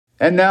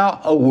And now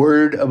a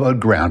word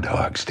about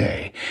Groundhog's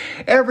Day.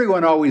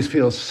 Everyone always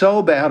feels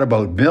so bad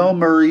about Bill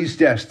Murray's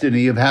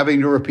destiny of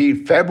having to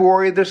repeat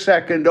February the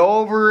 2nd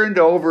over and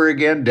over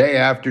again, day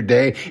after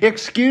day.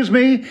 Excuse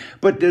me,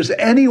 but does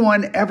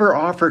anyone ever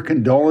offer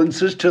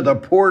condolences to the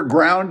poor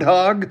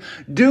groundhog,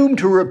 doomed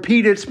to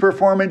repeat its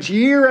performance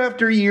year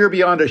after year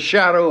beyond a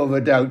shadow of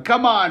a doubt?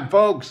 Come on,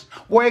 folks,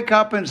 wake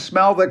up and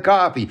smell the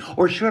coffee.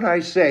 Or should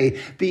I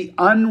say, the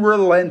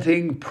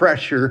unrelenting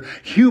pressure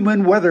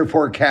human weather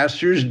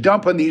forecasters dump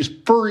on these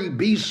furry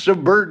beasts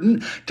of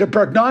burden to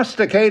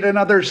prognosticate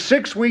another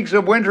 6 weeks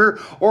of winter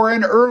or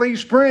an early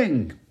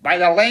spring. By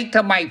the length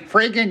of my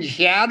friggin'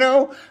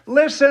 shadow?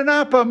 Listen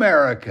up,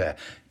 America.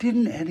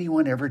 Didn't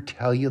anyone ever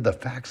tell you the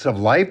facts of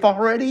life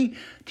already?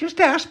 Just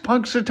ask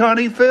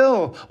Punxsutawney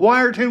Phil,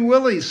 Wyerton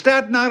Willie,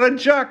 Staten Island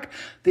Chuck.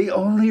 The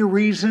only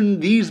reason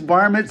these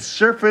varmints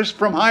surfaced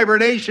from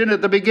hibernation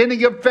at the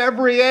beginning of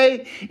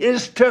February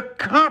is to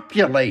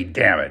copulate,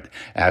 damn it.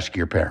 Ask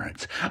your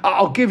parents.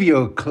 I'll give you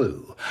a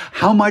clue.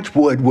 How much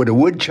wood would a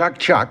woodchuck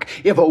chuck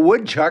if a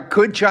woodchuck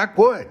could chuck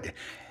wood?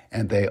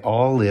 And they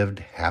all lived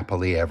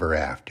happily ever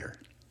after.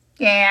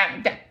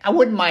 Yeah, I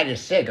wouldn't mind a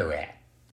cigarette.